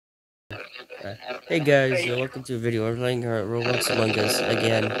Uh, hey guys, welcome to a video. We're playing Roblox Among Us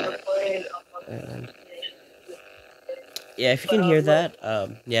again. Um, yeah, if you can hear that,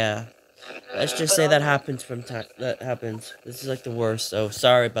 yeah. Let's just say that happens from time. That happens. This is like the worst. So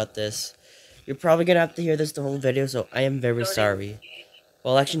sorry about this. You're probably gonna have to hear this the whole video. So I am very sorry.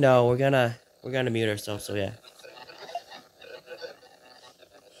 Well, actually, no. We're gonna mute ourselves. So yeah.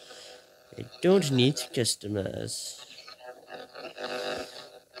 I don't need customers.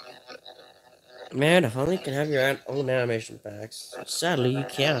 Man, if only you can have your own animation packs. Sadly, you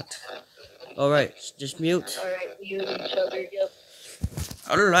can't. Alright, just mute. Alright, mute each other, yep.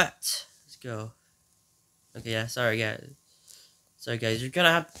 Alright, let's go. Okay, yeah, sorry guys. Sorry guys,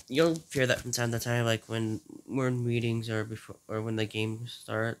 you'll hear that from time to time, like when we're in meetings or before, or when the game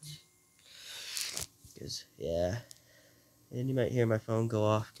starts. Cause, yeah. And you might hear my phone go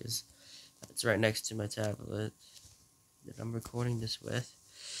off, cause it's right next to my tablet that I'm recording this with.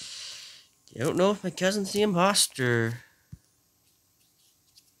 I don't know if my cousin's the imposter.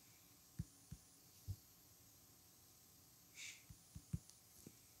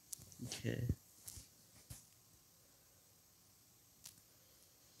 Okay.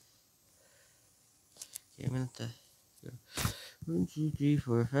 Okay, I'm gonna go. 1, 2, 3,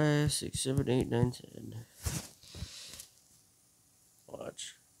 4, 5, 6, 7, 8, 9, 10.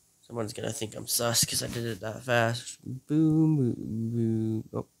 Watch. Someone's gonna think I'm sus because I did it that fast. Boom, boom, boom.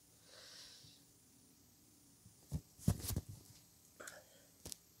 Oh.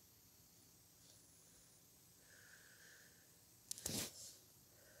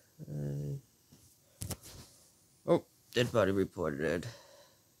 Oh, dead body reported.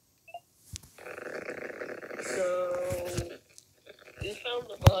 So, you found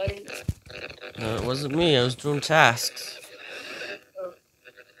the body? No, it wasn't me. I was doing tasks. I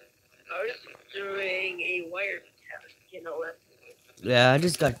was doing a wire task, you know what? Yeah, I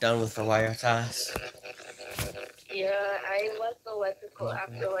just got done with the wire task. Yeah, I left electrical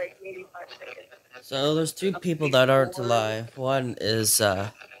after like maybe 5 seconds. So there's two people that aren't alive. One is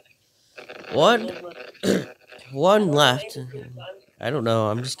one one left. I don't know.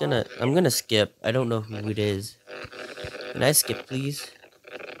 I'm gonna skip. I don't know who it is. Can I skip, please?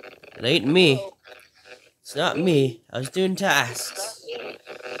 It ain't me. It's not me. I was doing tasks.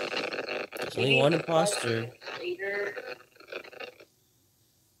 There's only one imposter.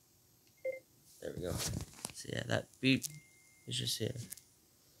 There we go. So yeah, that beep is just here.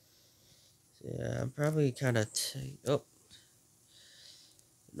 So yeah, I'm probably kind of. Oh,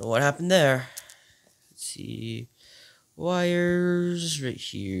 don't know what happened there. Let's see. Wires right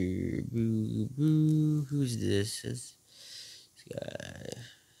here. Boo boo. Who's this? This guy.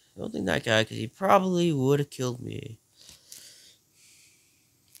 I don't think that guy, because he probably would have killed me.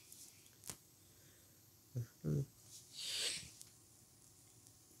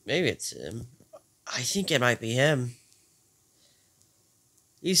 Maybe it's him. I think it might be him.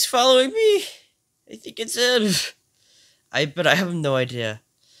 He's following me. I think it's him. But I have no idea.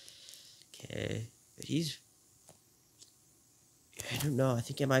 Okay, but he's. I don't know. I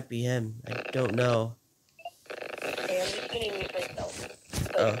think it might be him. I don't know. Okay, I'm just gonna mute myself. So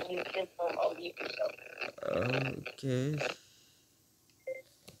Oh. you can all mute yourself. Okay.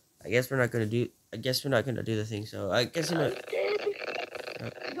 I guess we're not gonna do. The thing. So I guess you know.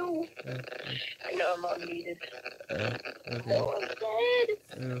 No. I know I'm unmuted. Okay. No, I'm dead.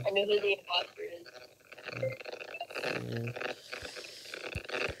 I know who the imposter is. Yeah.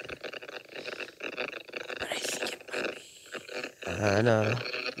 But I think it might be. No.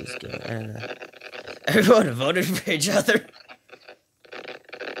 This guy. I don't know. Everyone voted for each other.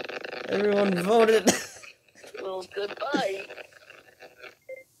 Everyone voted. Well, goodbye.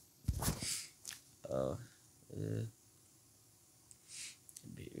 Oh.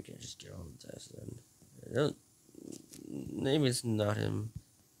 Maybe we can just get on the test then. I don't. Maybe it's not him.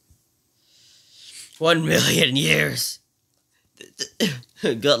 1,000,000 years.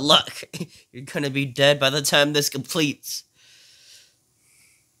 Good luck. You're gonna be dead by the time this completes.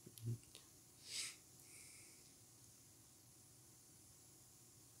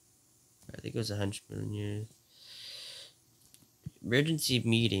 I think it was 100,000,000 years. Emergency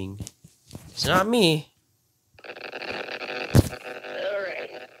meeting. It's not me. Alright.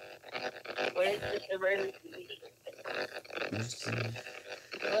 What is this emergency meeting?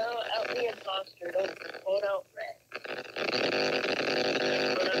 Well, out the imposter, don't vote out red.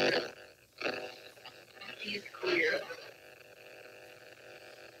 He's clear.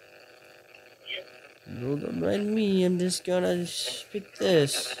 No, don't mind me. I'm just gonna pick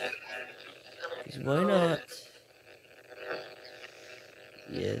this. 'Cause why not?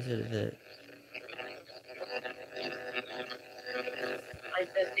 Yeah, sort of it. I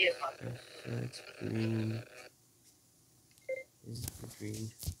bet to see it. So it's green. This is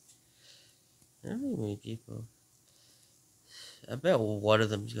green. Not really many people. I bet one of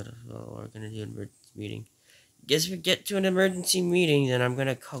them's gonna. Oh, we're gonna do an emergency meeting. Guess if we get to an emergency meeting, then I'm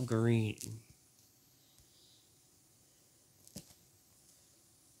gonna call green.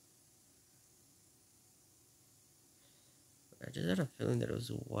 I just had a feeling that it was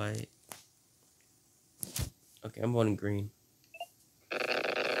white. Okay, I'm voting green.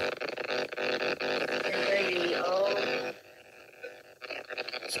 Ready,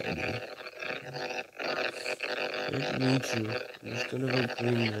 Sorry. Nice to meet you. I'm just gonna vote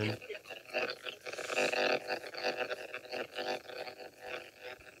green then.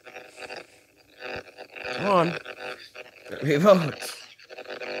 Come on. Revote.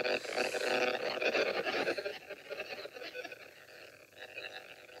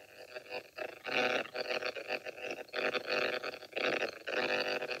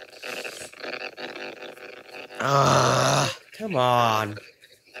 Ah, come on.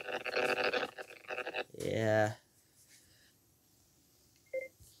 Yeah.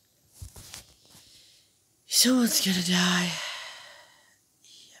 Someone's gonna die.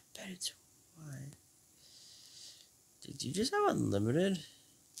 Yeah, I bet it's white. Did you just have unlimited?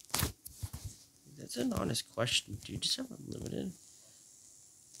 That's an honest question. Do you just have unlimited?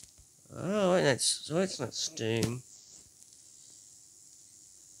 Oh, and so it's not Sting.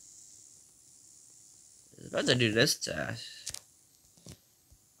 I was about to do this task.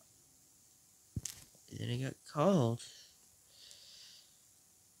 And then I got called.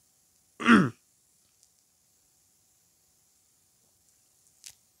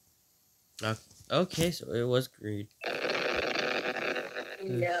 Okay, so it was green. No.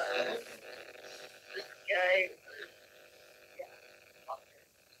 This guy.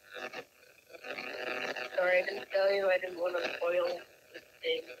 Sorry, I didn't tell you. I didn't want to spoil this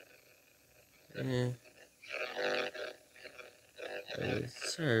thing.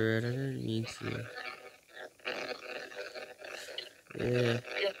 Sorry, Red, I didn't mean to. Yeah.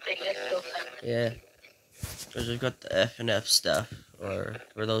 Yeah. Because we've got the F and F stuff, or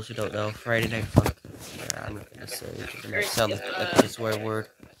for those who don't know, Friday Night Funk. Yeah, I'm not gonna say it because it might sound like a swear word.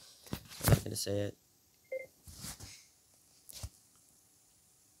 I'm not gonna say it.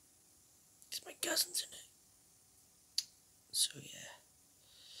 Because my cousin's in it. So yeah.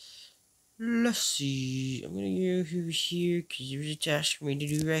 Let's see. I'm gonna go over here because there's a task for me to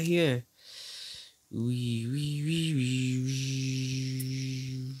do right here.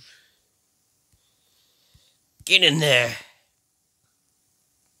 Get in there.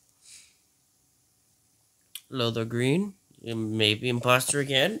 Loader green. Maybe imposter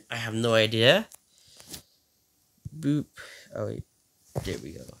again. I have no idea. Boop. Oh wait. There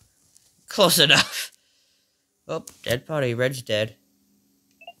we go. Close enough. Oh, dead body. Red's dead.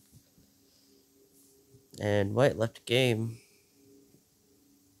 And white left the game.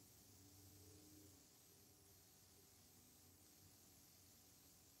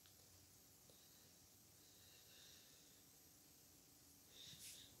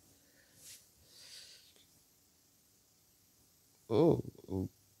 Oh,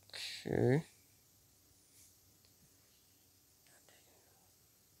 okay.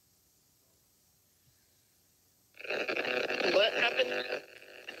 What happened?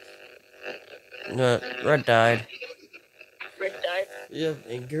 Red died. Red died? Yep,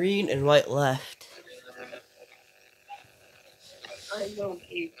 and green and white left. I know,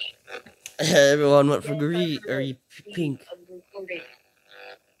 Peach. Everyone went for green or pink.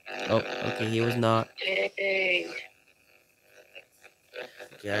 Oh, okay, he was not. Hey.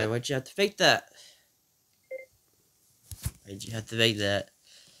 Okay, why'd you have to fake that? Why'd you have to fake that?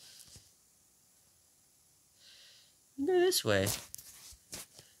 Go this way.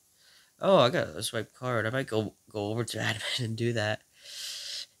 Oh, I got a swipe card. I might go over to admin and do that.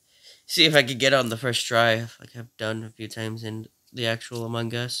 See if I could get on the first try, like I've done a few times in the actual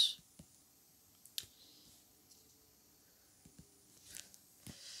Among Us.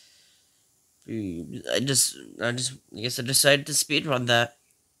 I guess I decided to speedrun that.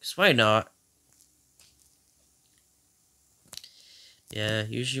 Cause why not? Yeah,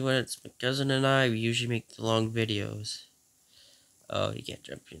 usually when it's my cousin and I, we usually make the long videos. Oh, you can't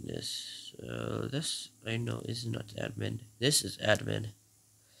jump in this. So this, I know, is not admin. This is admin.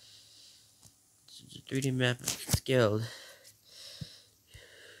 It's a 3D map skilled.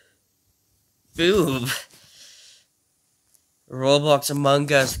 Boom! Roblox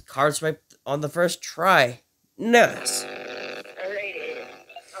Among Us. Card swipe on the first try. Nice. Alrighty.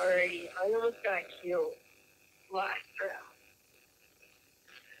 I almost got killed last round.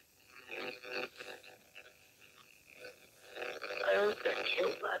 I almost got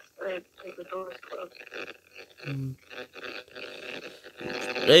killed last night because the door was closed.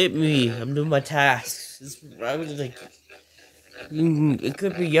 Let me. I'm doing my tasks. I was like, it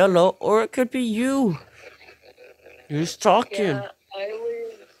could be yellow or it could be you. You're just talking. Yeah, I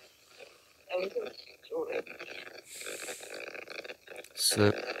was in storage.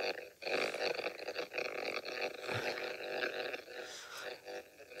 Slip.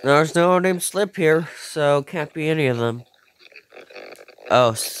 There's no one named Slip here, so can't be any of them.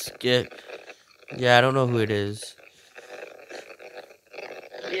 Oh, Skip. Yeah, I don't know who it is.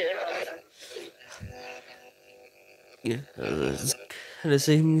 Yeah. It's kind of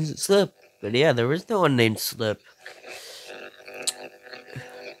same Slip. But yeah, there was no one named Slip.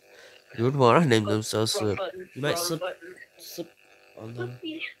 You would want to name themselves Slip. You might slip on them.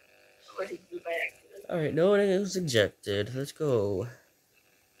 Alright, no one is ejected. Let's go.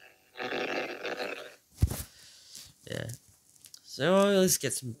 Yeah. So let's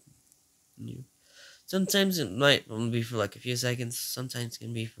get some new. Sometimes it might only be for like a few seconds. Sometimes it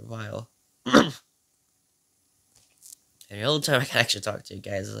can be for a while. And the only time I can actually talk to you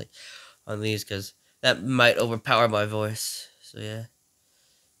guys is like on these, because that might overpower my voice. So yeah.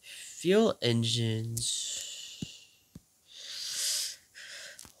 Fuel engines.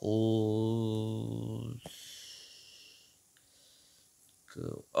 Hold.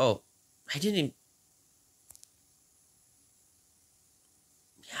 Go. Oh, I didn't even.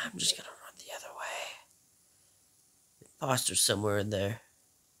 Yeah, I'm just gonna run the other way. Imposter's somewhere in there.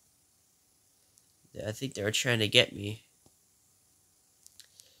 Yeah, I think they were trying to get me.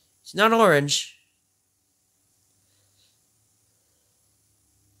 It's not orange.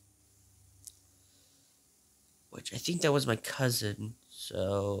 Which I think that was my cousin.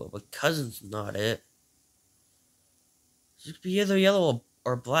 So my cousin's not it. It could be either yellow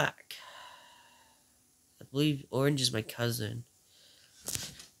or black. I believe orange is my cousin.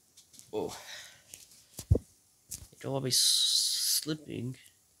 Oh. I don't want to be slipping. I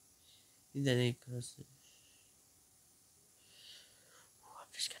think that ain't cousin. Oh, I'm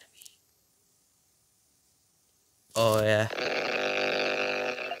just gonna be. Oh yeah.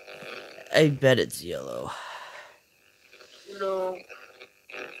 I bet it's yellow. No.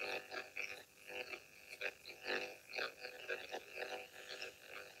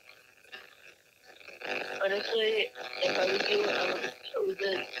 Honestly, if I was you, I would have chosen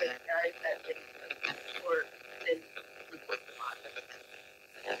the guy that did report than report the bot.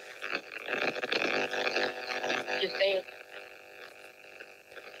 Just saying.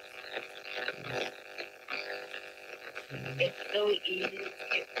 It's so easy to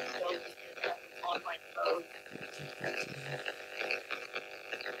get so on my phone.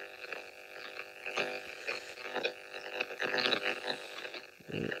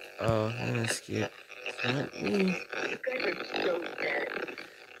 Oh, that's cute. Not me. You guys are so dead.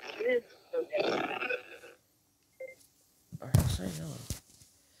 It is so dead. Or say yellow.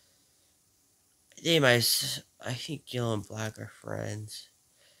 I think yellow and black are friends.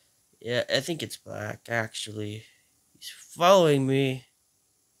 Yeah, I think it's black, actually. He's following me.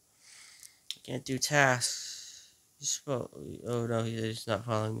 I can't do tasks. Oh no, he's not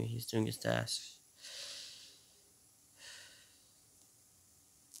following me. He's doing his tasks.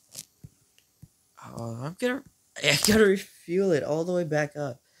 Oh, I gotta refuel it all the way back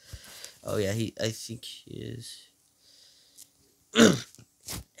up. Oh yeah, I think he is.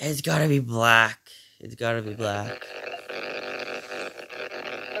 It's gotta be black. It's gotta be black.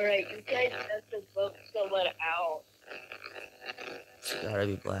 Alright, you guys have to vote someone out. It's gotta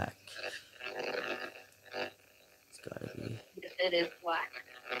be black. It's gotta be. Because it is black.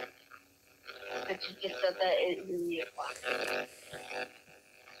 But you just said that it really is black.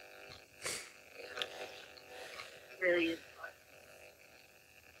 It really is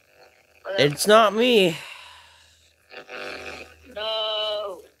black. It's not me.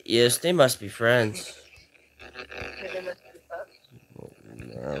 No. Yes, they must be friends. They must be friends.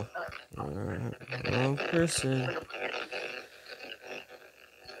 No. Wrong person.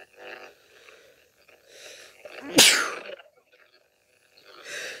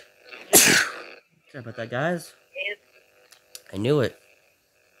 Sorry about that, guys. I knew it.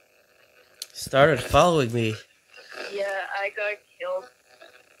 Started following me. Yeah, I got killed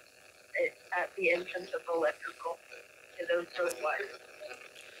at the entrance of electrical. Because it was so wide.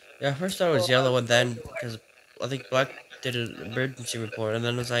 Yeah, first I was yellow, and then because I think black did an emergency report, and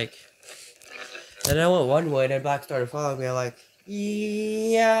then it was like, then I went one way, and then black started following me. I'm like,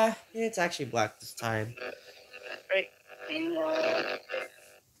 yeah, it's actually black this time. Right.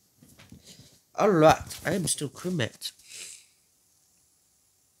 Alright, I am still crewmate.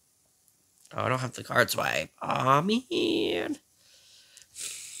 Oh, I don't have the card swipe. Aw, man.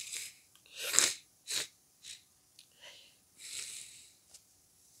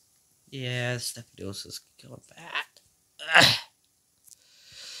 Yeah, Stephanos going bad.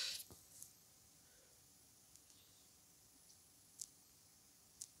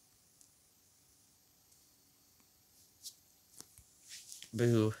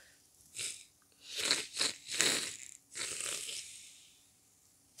 Boo.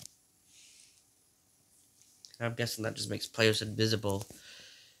 I'm guessing that just makes players invisible.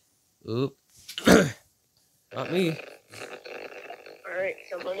 Oop. Not me. Alright,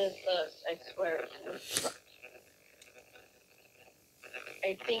 someone is I swear.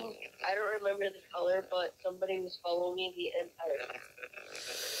 I think, I don't remember the color, but somebody was following me the entire time.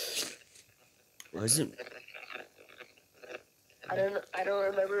 Wasn't. I don't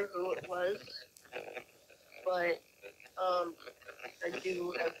remember who it was, but, I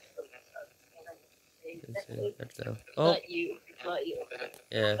do have Let's go. It's Oh, not you. It's not you.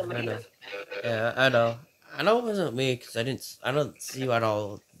 yeah, I Somebody know. else. Yeah, I know. I know it wasn't me because I don't see you at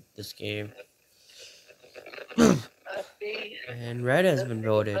all this game. See, And red has been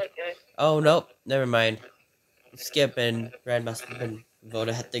voted. okay. Oh nope, never mind. Skip and red must have been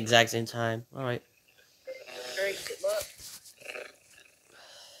voted at the exact same time. All right. Alright, good luck.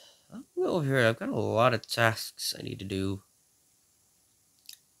 I'll go over here. I've got a lot of tasks I need to do.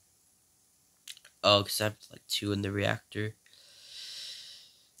 Oh, because I have like 2 in the reactor.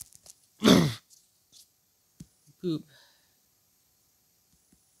 Boop.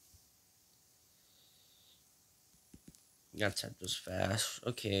 Gotta type those fast.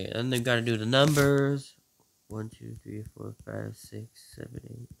 Okay, and then gotta do the numbers. 1, 2, 3, 4, 5, 6, 7,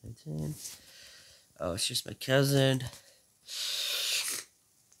 8, 9, 10. Oh, it's just my cousin.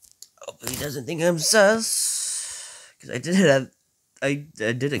 Hopefully he doesn't think I'm sus. Because I did it I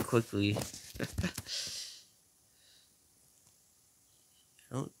did it quickly. I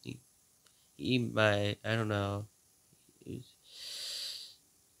don't think he might, I don't know.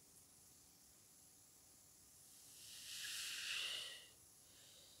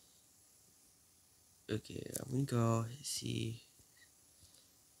 Okay, I'm gonna go see.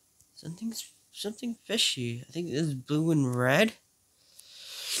 Something fishy. I think this is blue and red.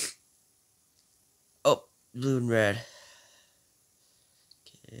 Oh, blue and red.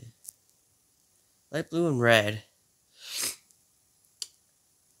 Okay. Light blue and red.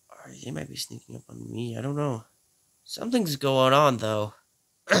 Or they might be sneaking up on me. I don't know. Something's going on though.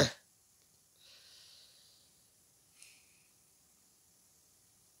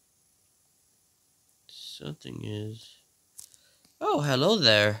 Something is. Oh, hello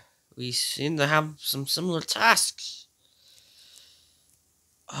there. We seem to have some similar tasks.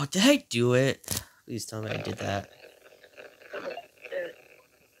 Oh, did I do it? Please tell me I did that.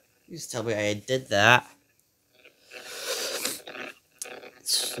 Please tell me I did that.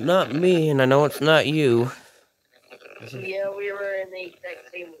 It's not me, and I know it's not you. Yeah, we were in the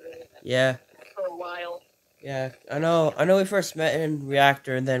exact same room Yeah, for a while. yeah. I know we first met in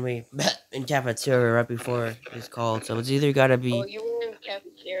reactor, and then we met in cafeteria right before this call. So it's either gotta Oh, be. you were in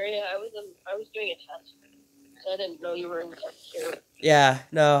cafeteria? I was doing a test. So I didn't know you were in cafeteria. Yeah,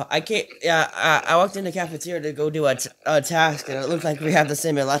 no, I can't. Yeah, I walked in the cafeteria to go do a task, and it looked like we had the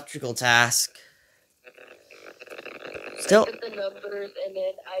same electrical task. Still. I did the numbers, and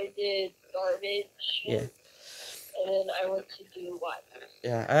then I did garbage. Yeah. And then I went to do what?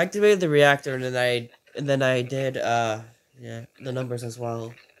 Yeah, I activated the reactor, and then I did yeah, the numbers as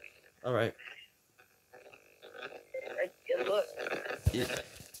well. All right. Good look. Yeah.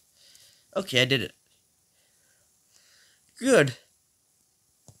 Okay, I did it. Good.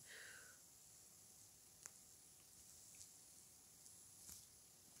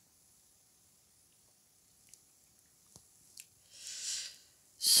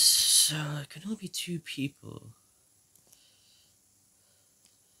 So it can only be 2 people.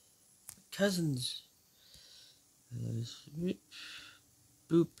 Cousins.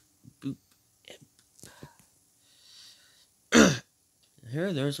 Boop, boop.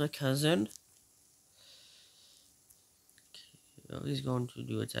 Here, there's my cousin. Okay, oh, he's going to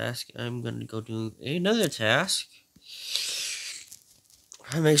do a task. I'm going to go do another task.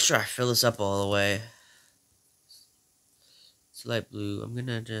 I'll make sure I fill this up all the way. It's light blue. I'm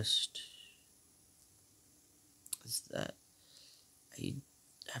gonna just. What's that? I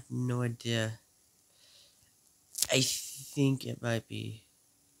have no idea. I think it might be.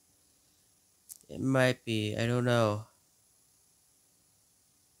 It might be. I don't know.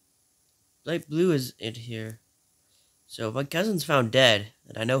 Light blue is in here. So if my cousin's found dead,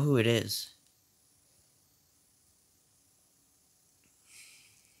 and I know who it is.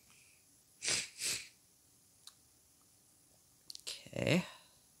 Okay.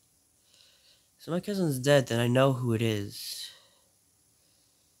 So my cousin's dead, then I know who it is.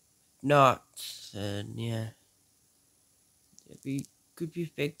 not, then yeah. Could be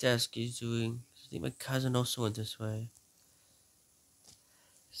fake task he's doing. I think my cousin also went this way.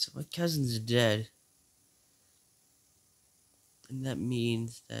 So my cousin's dead. And that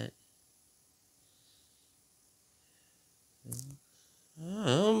means that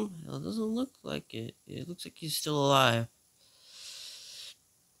it doesn't look like it. It looks like he's still alive.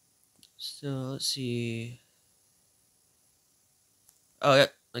 So let's see. Oh yeah,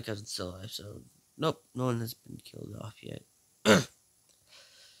 my cousin's still alive, so nope, no one has been killed off yet.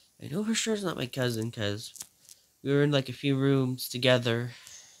 I know for sure it's not my cousin because we were in like a few rooms together.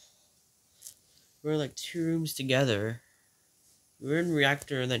 We were in like 2 rooms together. We were in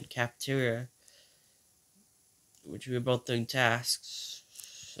reactor and then cafeteria, which we were both doing tasks.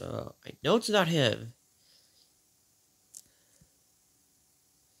 So I know it's not him.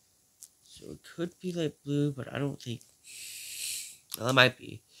 So it could be light blue, but I don't think. Well, it might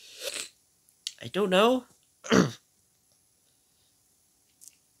be. I don't know. There's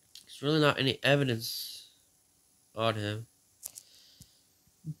really not any evidence on him.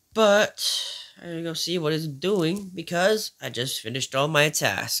 But I'm gonna go see what he's doing because I just finished all my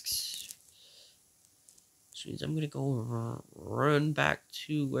tasks. Which means I'm gonna go run back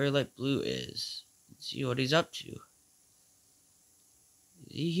to where light blue is and see what he's up to.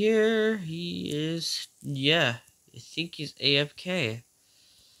 Is he here? He is. Yeah, I think he's AFK.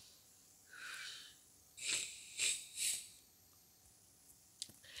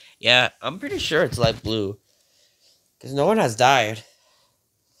 Yeah, I'm pretty sure it's light blue. Because no one has died.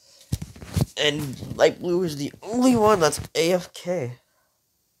 And light blue is the only one that's AFK.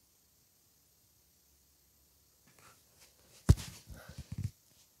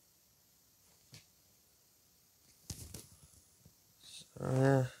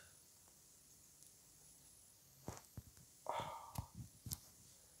 Uh,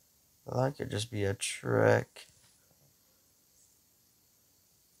 that could just be a trick.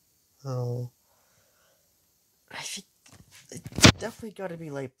 Oh. I think it's definitely gotta be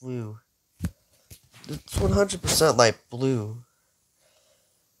light blue. It's 100% light blue.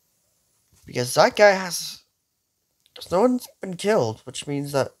 Because that guy has. Because no one's been killed, which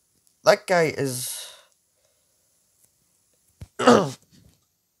means that that guy is.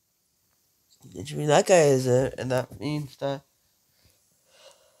 Which means that guy is it, and that means that.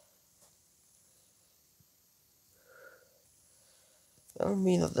 That would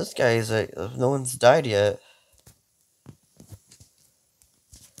mean that this guy is it if no one's died yet.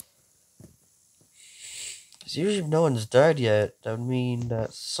 Because usually if no one's died yet, that would mean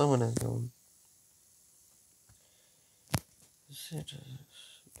that someone is going.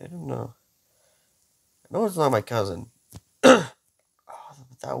 I don't know. I know it's not my cousin. Oh,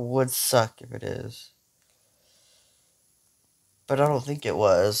 that would suck if it is. But I don't think it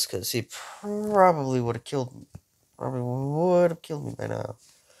was, because he probably would have killed me. Probably would have killed me by now.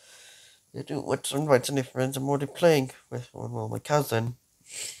 I don't want to invite any friends. I'm already playing with well, my cousin.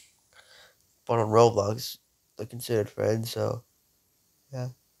 But on Roblox, they're considered friends, so yeah.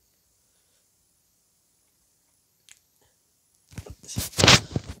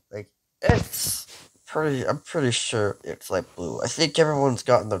 Like, it's pretty, I'm pretty sure it's light blue. I think everyone's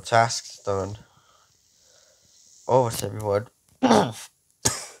gotten their tasks done. Almost everyone.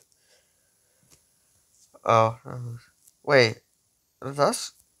 Oh, wait,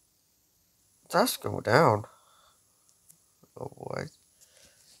 does that's go down? Oh boy.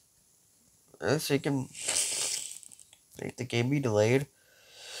 So you can make the game be delayed.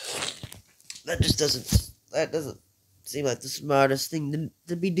 That just doesn't. That doesn't seem like the smartest thing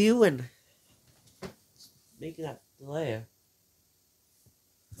to be doing. Making that delay.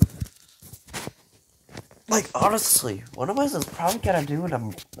 Like honestly, one of us is probably gonna do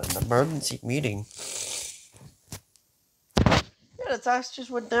an emergency meeting. Yeah, the task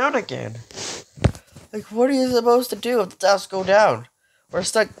just went down again. Like, what are you supposed to do if the tasks go down? We're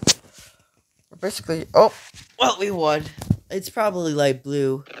stuck. We're basically. Oh, well, we won. It's probably light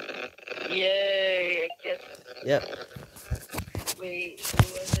blue. Yay! I guess. Yep. Wait, who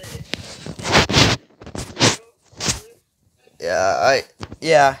was it?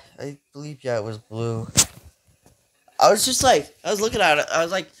 I believe it was blue. I was just like, I was looking at it. I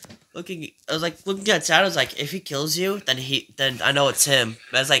was like looking at sound. I was like, if he kills you, then I know it's him.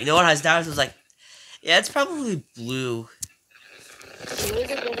 But I was like, no one has doubts. I was like, yeah, it's probably blue.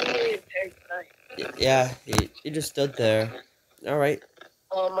 Yeah, he just stood there. All right.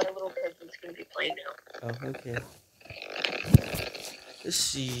 Oh, my little cousin's gonna be playing now. Oh, okay. Let's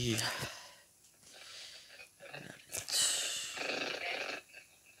see.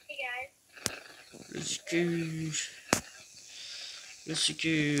 Let's Let's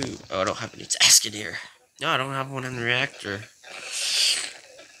go. Oh, I don't have any task in here. No, I don't have one in the reactor.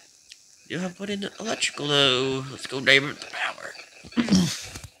 You have put in electrical though. Let's go divert the power.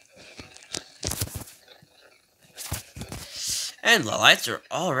 And the lights are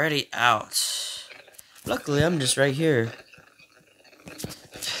already out. Luckily, I'm just right here.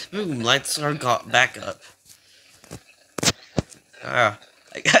 Boom, lights are got back up. Ah,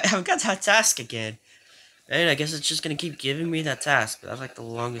 I've got that task again. And I guess it's just gonna keep giving me that task. That's like the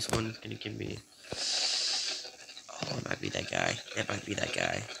longest one it's gonna give me. Oh, it might be that guy. It might be that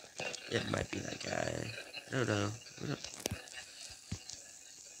guy. It might be that guy. I don't know.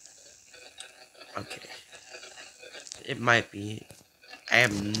 Okay. It might be. I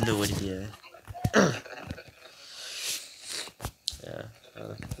have no idea. Yeah.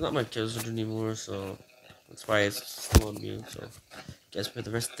 It's not my cousin anymore, so that's why it's still on mute. So, guess for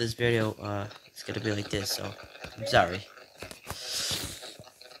the rest of this video, it's gonna be like this. So, I'm sorry.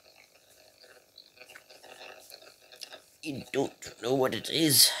 You don't know what it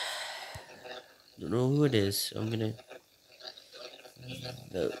is. Don't know who it is. So I'm gonna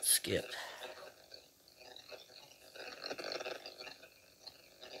vote skip.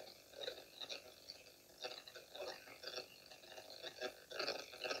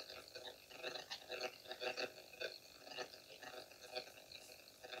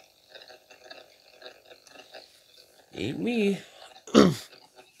 Ain't me. It's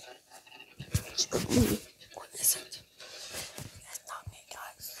not me. What is it? It's not me,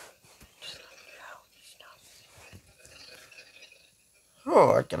 guys.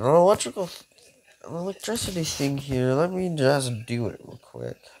 Oh, I got an electricity thing here. Let me just do it real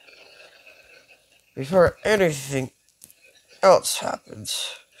quick before anything else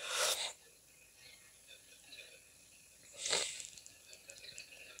happens.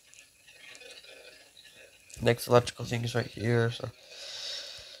 Next electrical thing is right here. So.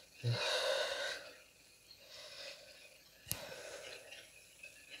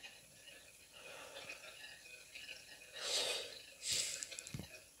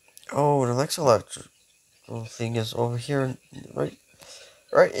 Oh, the next electrical thing is over here,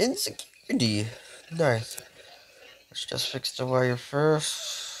 right in security. Nice. Let's just fix the wire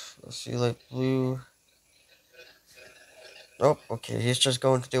first. Let's see, light blue. Oh, okay, he's just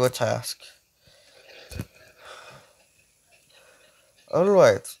going to do a task.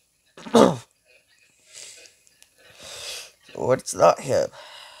 Alright. So it's not him.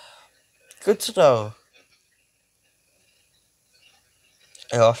 Good to know.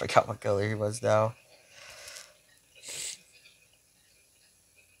 Oh, I forgot what color he was now.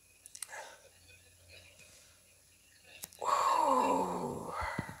 Whew.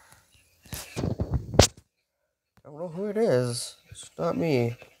 I don't know who it is. It's not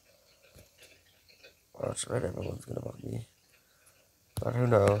me. Oh, that's right, everyone's gonna want me. But who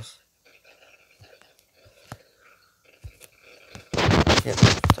knows? Can't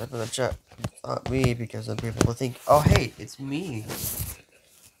type in the chat. It's not me because then people will think, oh hey, it's me.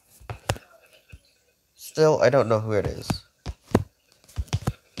 Still, I don't know who it is.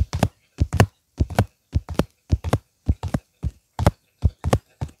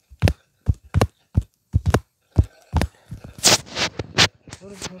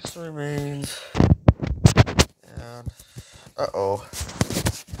 One person remains. And uh-oh.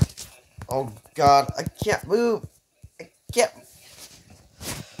 Oh god, I can't move. I can't.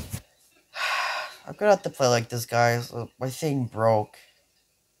 I'm gonna have to play like this, guys. My thing broke.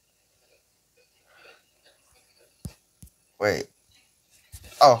 Wait.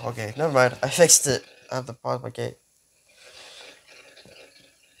 Oh, okay. Never mind. I fixed it. I have to pause my game.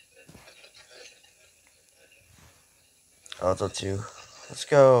 Oh, it's two. Let's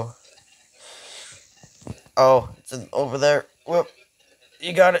go. Oh, it's over there. Whoop.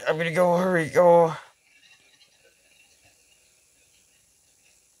 You got it. I'm gonna go. Hurry. Go.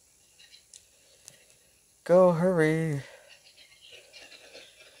 Go. Hurry.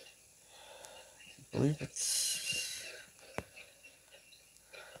 I believe it's...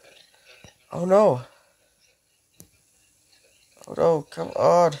 Oh, no. Oh, no. Come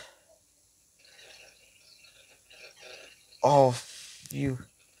on. Oh, you.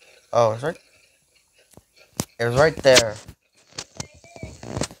 Oh, it's right. It was right there.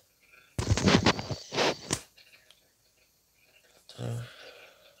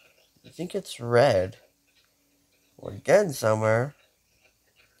 I think it's red. We're getting somewhere.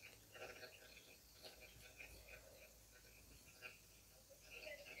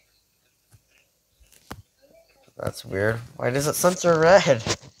 That's weird. Why does it censor red?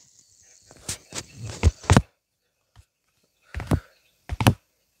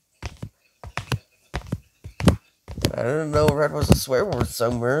 I didn't know red was a swear word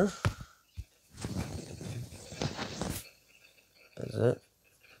somewhere. Is it?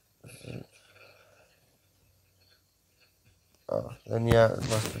 Oh, then yeah, it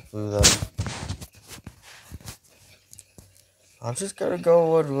must be blue then. I'm just gonna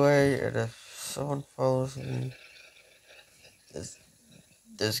go one way, and if someone follows me, this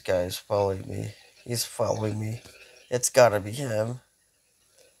this guy's following me. He's following me. It's gotta be him.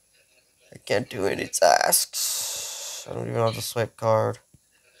 I can't do any tasks. I don't even have the swipe card.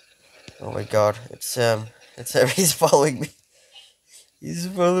 Oh my god, it's him. It's him. He's following me. He's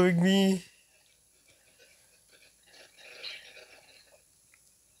following me.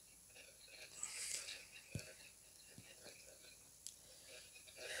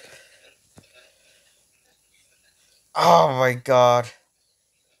 Oh my god.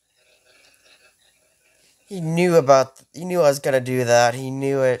 He knew I was gonna do that. He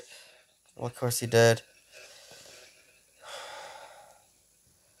knew it. Well, of course he did.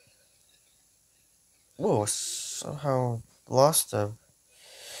 Whoa, somehow lost him.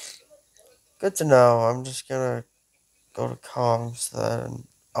 Good to know. I'm just gonna go to comms then.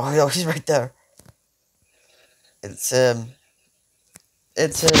 Oh, no, he's right there. It's him.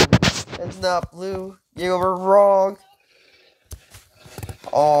 It's him. It's not blue. You were wrong.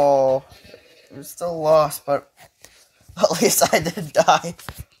 Oh, I'm still lost, but at least I didn't die.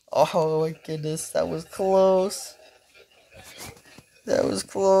 Oh my goodness, that was close. That was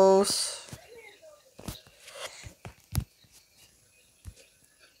close.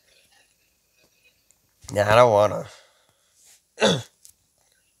 Nah, I don't wanna.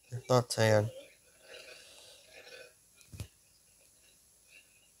 It's not tan.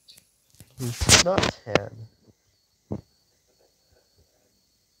 It's not tan.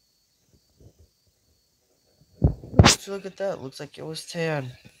 Look at that. Looks like it was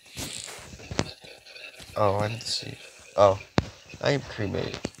tan. Oh, I didn't see. Oh, I am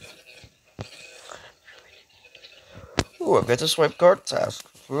cremated. Ooh, I've got the swipe card task.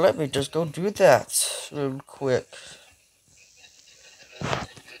 Let me just go do that real quick.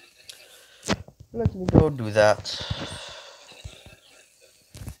 Let me go do that.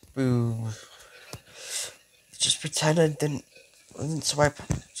 Boom. Just pretend I didn't swipe.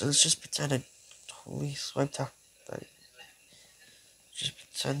 So let's just pretend I totally swiped out. Just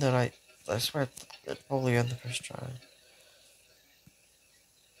pretend that I swiped it fully on the first try.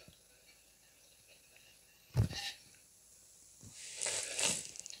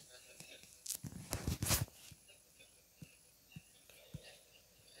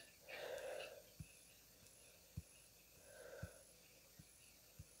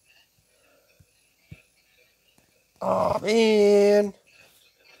 Oh man.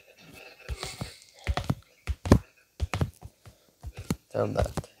 Damn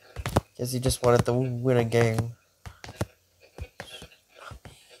that. Guess he just wanted to win a game.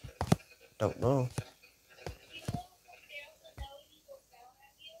 Don't know.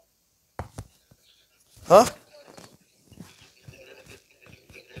 Huh?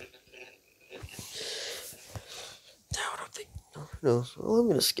 No, I don't think. No. Well, I'm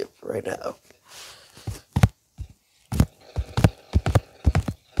gonna skip right now.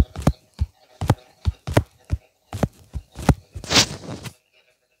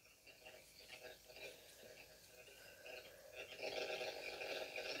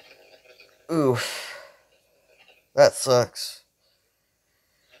 Ooh, that sucks.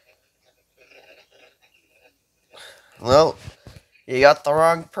 Well, you got the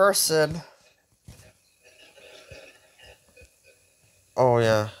wrong person. Oh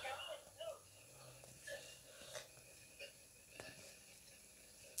yeah.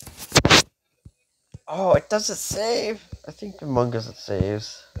 Oh, it doesn't save. I think Among Us it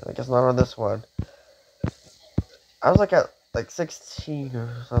saves. I guess not on this one. I was like at like 16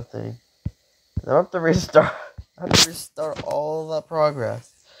 or something. I have to restart. I have to restart all that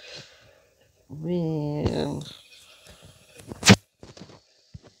progress. Man.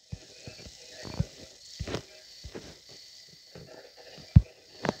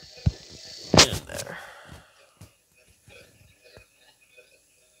 Get in there.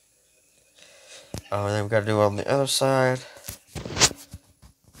 Oh, and then we gotta do it on the other side.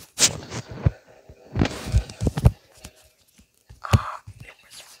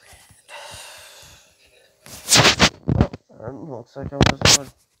 And looks like I'm just gonna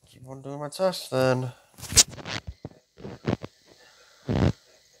keep on doing my test then.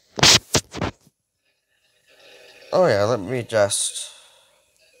 Oh yeah, let me just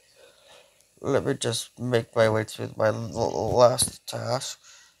make my way to my last task.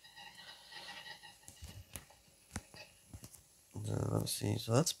 Let's see.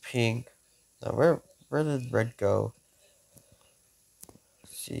 So that's pink. Now where did red go?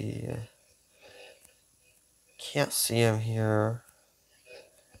 see. Can't see him here.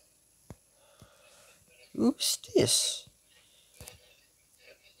 Who's this?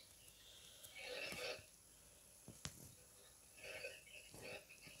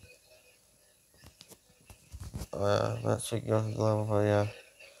 Let's go through the level, but yeah.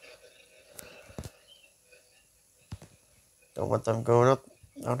 Don't want them going up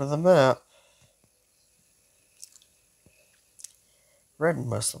out of the map. Red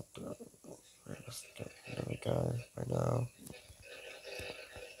must have got another guy by now.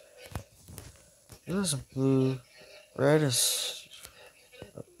 There's a blue. Red is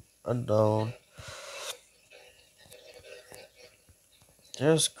unknown.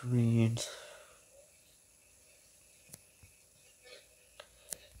 There's green.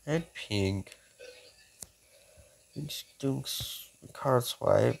 And pink. He's doing card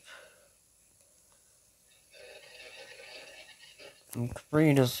swipe. And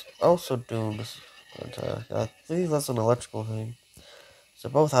green is also doing this attack. I think that's an electrical thing. So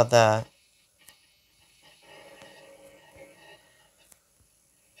both have that.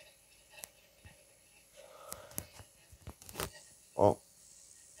 Oh.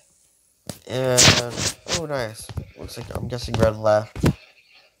 And oh nice. Looks like I'm guessing red left.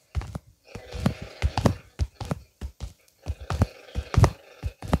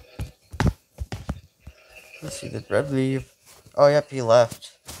 Let's see, did red leave? Oh yep, he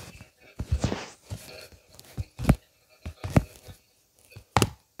left.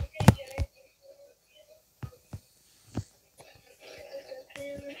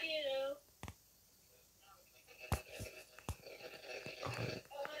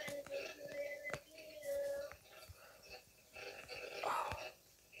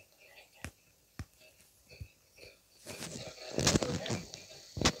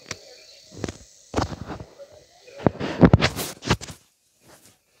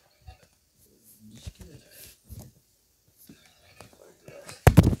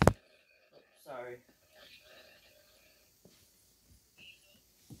 Sorry.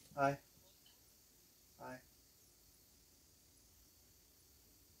 Hi. Hi.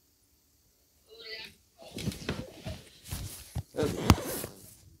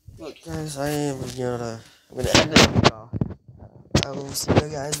 Look guys, I'm gonna end it now. I will see you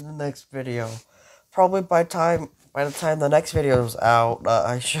guys in the next video. Probably by the time the next video is out,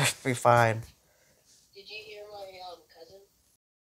 I should be fine.